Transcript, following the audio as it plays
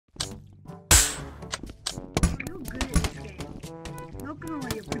Oh,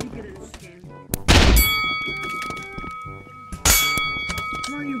 you're pretty good at this game.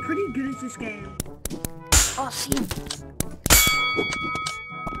 Mario, you're pretty good at this game. Oh, see.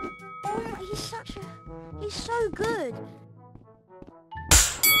 Oh, he's so good.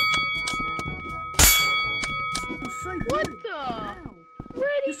 So What good. the? Wow. Where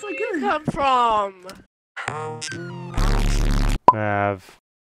You're did so you good. come from? Mav.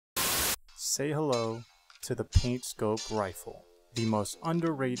 Say hello to the Paint Scope Rifle, the most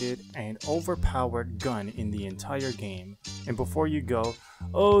underrated and overpowered gun in the entire game. And before you go,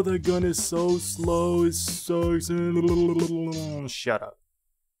 oh, the gun is so slow, it's so... Shut up.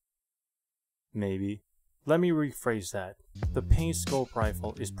 Maybe. Let me rephrase that. The Paint Scope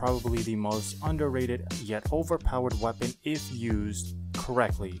Rifle is probably the most underrated yet overpowered weapon if used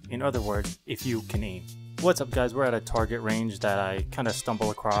correctly. In other words, if you can aim. What's up guys, we're at a target range that I kind of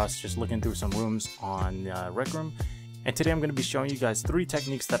stumbled across just looking through some rooms on Rec Room. And today I'm going to be showing you guys 3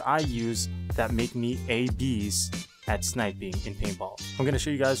 techniques that I use that make me a beast at sniping in paintball. I'm going to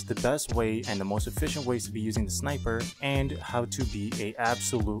show you guys the best way and the most efficient ways to be using the sniper and how to be a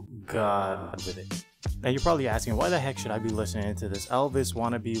absolute god with it. Now you're probably asking, why the heck should I be listening to this Elvis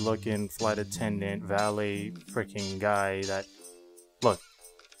wannabe looking flight attendant valet freaking guy that... Look,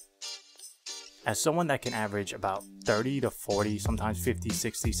 as someone that can average about 30 to 40, sometimes 50,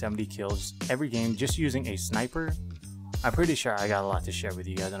 60, 70 kills every game just using a sniper, I'm pretty sure I got a lot to share with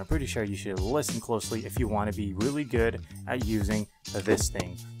you guys, and I'm pretty sure you should listen closely if you want to be really good at using this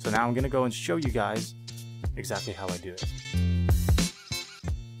thing. So now I'm going to go and show you guys exactly how I do it.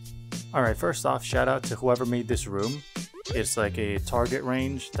 Alright, first off, shout out to whoever made this room. It's like a target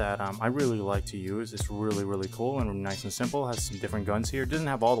range that I really like to use. It's really cool and nice and simple. Has some different guns here. It doesn't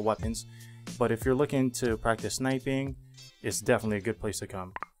have all the weapons, but if you're looking to practice sniping, it's definitely a good place to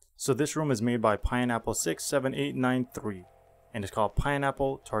come. So this room is made by Pineapple 67893, and it's called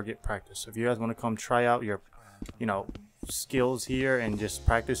Pineapple Target Practice. So if you guys want to come try out your, skills here and just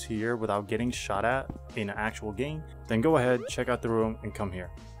practice here without getting shot at in an actual game, then go ahead, check out the room, and come here.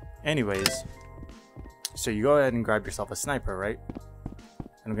 Anyways, so you go ahead and grab yourself a sniper, right?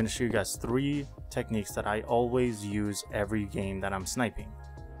 And I'm going to show you guys 3 techniques that I always use every game that I'm sniping.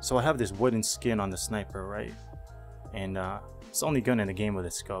 So I have this wooden skin on the sniper, right? And it's the only gun in the game with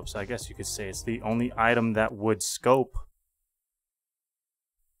a scope, so I guess you could say it's the only item that would scope.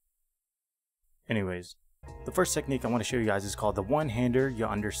 Anyways, the first technique I want to show you guys is called the one-hander you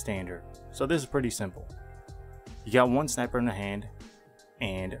understander. So this is pretty simple. You got one sniper in the hand,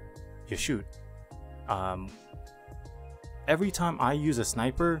 and you shoot. Every time I use a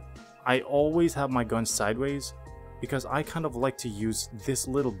sniper, I always have my gun sideways because I kind of like to use this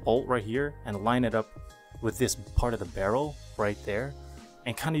little bolt right here and line it up with this part of the barrel right there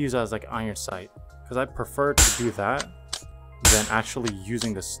and kind of use it as like iron sight, because I prefer to do that than actually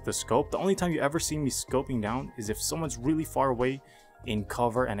using the scope. The only time you ever see me scoping down is if someone's really far away in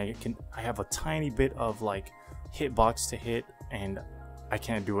cover and I have a tiny bit of like hitbox to hit and I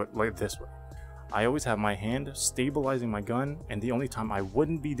can't do it like this way. I always have my hand stabilizing my gun, and the only time I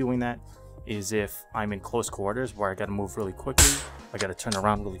wouldn't be doing that is if I'm in close quarters where I gotta move really quickly. I gotta turn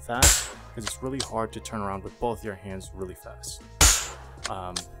around really fast, because it's really hard to turn around with both your hands really fast.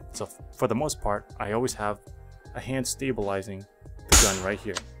 So for the most part, I always have a hand stabilizing the gun right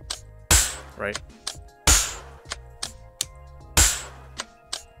here, right?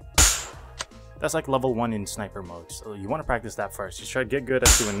 That's like level 1 in sniper mode, so you want to practice that first. Just try to get good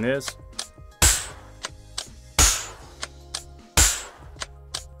at doing this.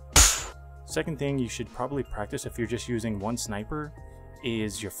 Second thing you should probably practice if you're just using one sniper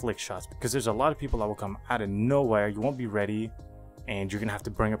is your flick shots, because there's a lot of people that will come out of nowhere. You won't be ready and you're gonna have to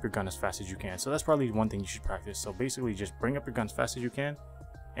bring up your gun as fast as you can. So that's probably one thing you should practice. So basically just bring up your gun as fast as you can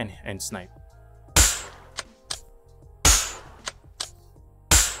and snipe.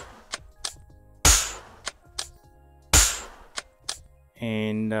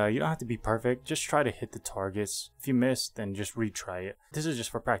 And you don't have to be perfect, just try to hit the targets. If you miss, then just retry it. This is just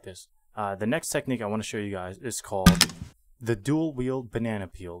for practice. The next technique I want to show you guys is called the dual wield banana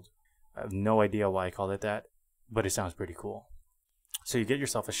peel. I have no idea why I call it that, but it sounds pretty cool. So you get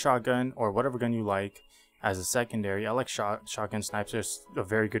yourself a shotgun or whatever gun you like as a secondary. I like shotgun snipes. There's a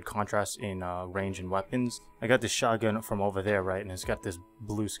very good contrast in range and weapons. I got this shotgun from over there, right, and it's got this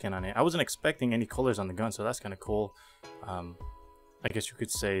blue skin on it. I wasn't expecting any colors on the gun, so that's kind of cool. I guess you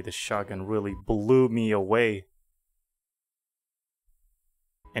could say the shotgun really blew me away.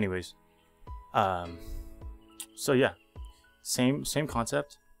 Anyways, so yeah, same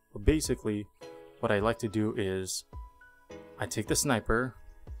concept, but basically what I like to do is I take the sniper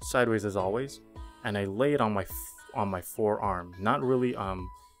sideways as always, and I lay it on on my forearm. Not really, I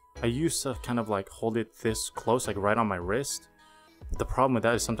used to kind of like hold it this close, like right on my wrist. But the problem with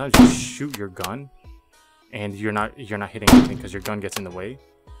that is sometimes you shoot your gun and you're not hitting anything because your gun gets in the way.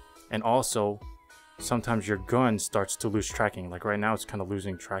 And also, sometimes your gun starts to lose tracking. Like right now, it's kind of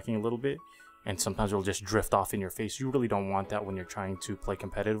losing tracking a little bit. And sometimes it'll just drift off in your face. You really don't want that when you're trying to play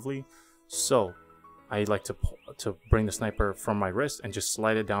competitively. So I like to bring the sniper from my wrist and just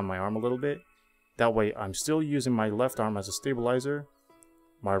slide it down my arm a little bit. That way I'm still using my left arm as a stabilizer.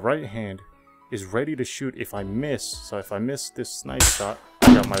 My right hand is ready to shoot if I miss. So if I miss this snipe shot,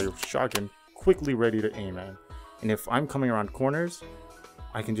 I got my shotgun quickly ready to aim at. And if I'm coming around corners,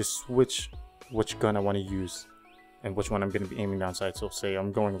 I can just switch which gun I want to use and which one I'm going to be aiming down sight. So say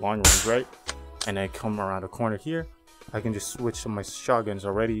I'm going long range, right? And I come around a corner here, I can just switch to my shotguns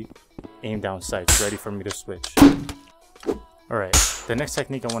already aimed down sights, ready for me to switch. Alright, the next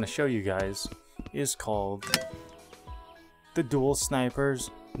technique I want to show you guys is called the dual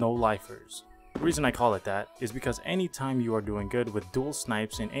snipers, no lifers. The reason I call it that is because anytime you are doing good with dual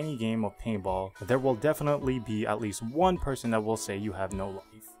snipes in any game of paintball, there will definitely be at least one person that will say you have no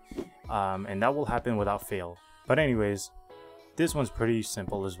life. And that will happen without fail. But anyways, this one's pretty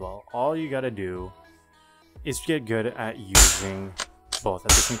simple as well. All you gotta do is get good at using both at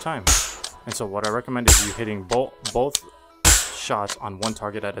the same time. And so what I recommend is you hitting both shots on one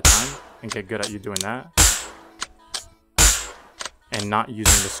target at a time and get good at you doing that. And not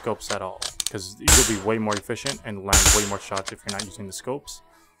using the scopes at all, because you'll be way more efficient and land way more shots if you're not using the scopes.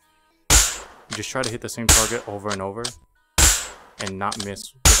 You just try to hit the same target over and over and not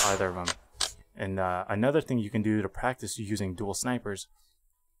miss with either of them. And another thing you can do to practice using dual snipers,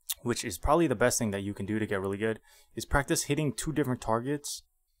 which is probably the best thing that you can do to get really good, is practice hitting two different targets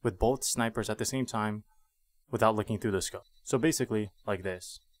with both snipers at the same time without looking through the scope. So basically like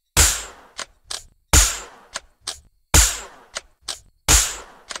this.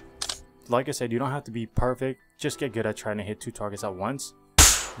 Like I said, you don't have to be perfect, just get good at trying to hit two targets at once.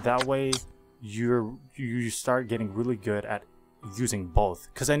 That way you start getting really good at using both,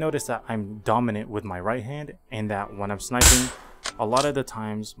 because I noticed that I'm dominant with my right hand, and that when I'm sniping, a lot of the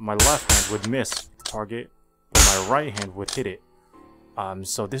times my left hand would miss the target but my right hand would hit it.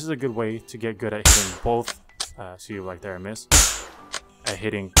 So this is a good way to get good at hitting both. See, like there I miss, at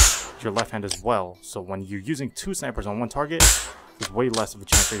hitting your left hand as well. So when you're using two snipers on one target, there's way less of a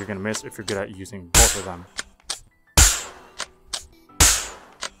chance that you're gonna miss if you're good at using both of them.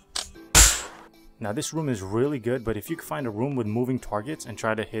 Now this room is really good, but if you can find a room with moving targets and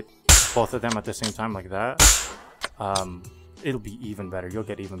try to hit both of them at the same time like that, it'll be even better. You'll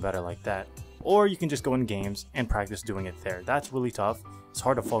get even better like that. Or you can just go in games and practice doing it there. That's really tough. It's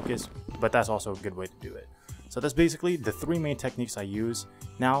hard to focus, but that's also a good way to do it. So that's basically the three main techniques I use.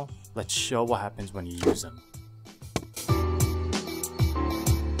 Now let's show what happens when you use them.